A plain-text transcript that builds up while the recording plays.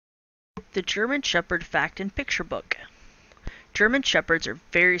The German Shepherd Fact and Picture Book. German Shepherds are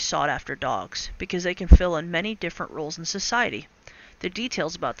very sought after dogs because they can fill in many different roles in society. The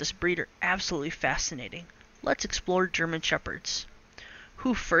details about this breed are absolutely fascinating. Let's explore German Shepherds.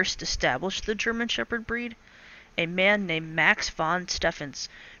 Who first established the German Shepherd breed? A man named Max von Steffens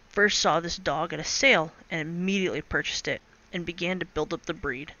first saw this dog at a sale and immediately purchased it and began to build up the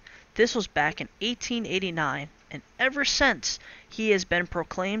breed. This was back in 1889, and ever since he has been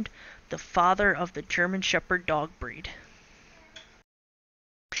proclaimed the father of the German Shepherd dog breed.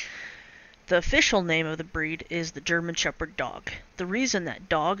 The official name of the breed is the German Shepherd dog. The reason that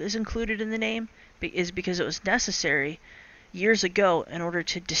dog is included in the name is because it was necessary years ago in order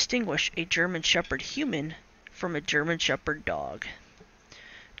to distinguish a German Shepherd human from a German Shepherd dog.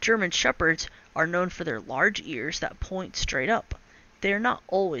 German Shepherds are known for their large ears that point straight up. They are not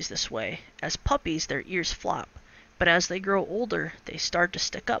always this way. As puppies, their ears flop, but as they grow older, they start to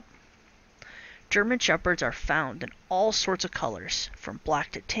stick up. German Shepherds are found in all sorts of colors, from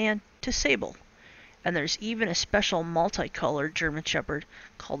black to tan to sable, and there's even a special multicolored German Shepherd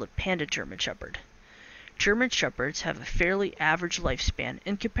called a Panda German Shepherd. German Shepherds have a fairly average lifespan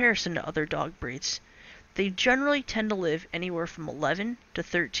in comparison to other dog breeds. They generally tend to live anywhere from 11 to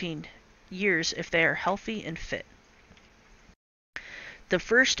 13 years if they are healthy and fit. The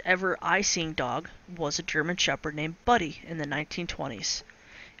first ever eye-seeing dog was a German Shepherd named Buddy in the 1920s.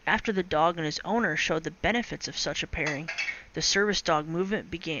 After the dog and his owner showed the benefits of such a pairing, the service dog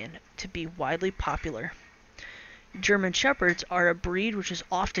movement began to be widely popular. German Shepherds are a breed which is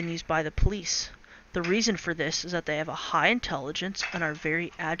often used by the police. The reason for this is that they have a high intelligence and are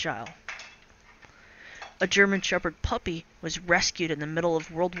very agile. A German Shepherd puppy was rescued in the middle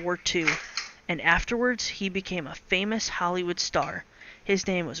of World War II, and afterwards he became a famous Hollywood star. His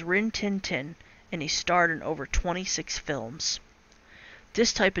name was Rin Tin Tin, and he starred in over 26 films.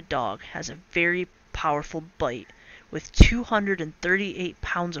 This type of dog has a very powerful bite with 238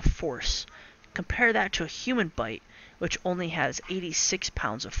 pounds of force. Compare that to a human bite, which only has 86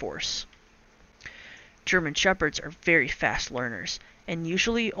 pounds of force. German Shepherds are very fast learners and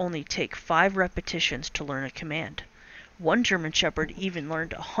usually only take 5 repetitions to learn a command. One German Shepherd even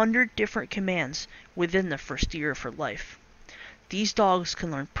learned 100 different commands within the first year of her life. These dogs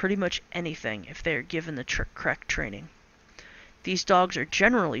can learn pretty much anything if they are given the correct training. These dogs are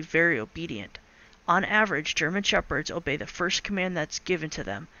generally very obedient. On average, German Shepherds obey the first command that's given to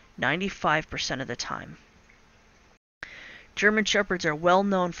them 95% of the time. German Shepherds are well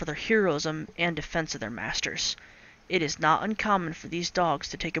known for their heroism and defense of their masters. It is not uncommon for these dogs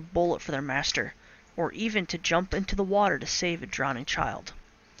to take a bullet for their master, or even to jump into the water to save a drowning child.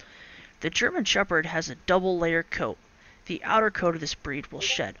 The German Shepherd has a double-layer coat. The outer coat of this breed will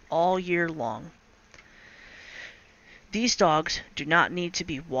shed all year long. These dogs do not need to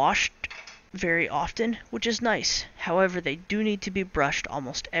be washed very often, which is nice. However, they do need to be brushed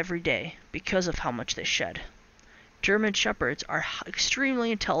almost every day because of how much they shed. German Shepherds are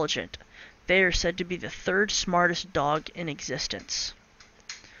extremely intelligent. They are said to be the 3rd smartest dog in existence.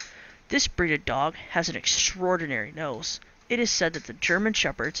 This breed of dog has an extraordinary nose. It is said that the German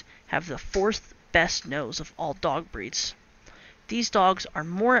Shepherds have the 4th best nose of all dog breeds. These dogs are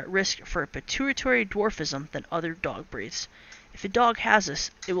more at risk for a pituitary dwarfism than other dog breeds. If a dog has this,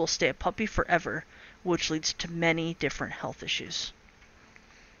 it will stay a puppy forever, which leads to many different health issues.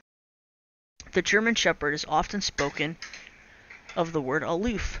 The German Shepherd is often spoken of the word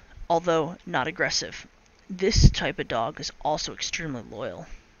aloof, although not aggressive. This type of dog is also extremely loyal.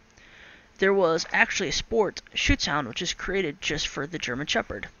 There was actually a sport, Schutzhound, which is created just for the German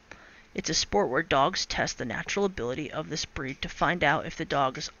Shepherd. It's a sport where dogs test the natural ability of this breed to find out if the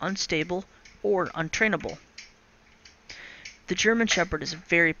dog is unstable or untrainable. The German Shepherd is a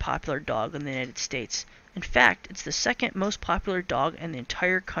very popular dog in the United States. In fact, it's the 2nd most popular dog in the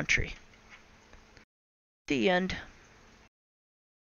entire country. The end.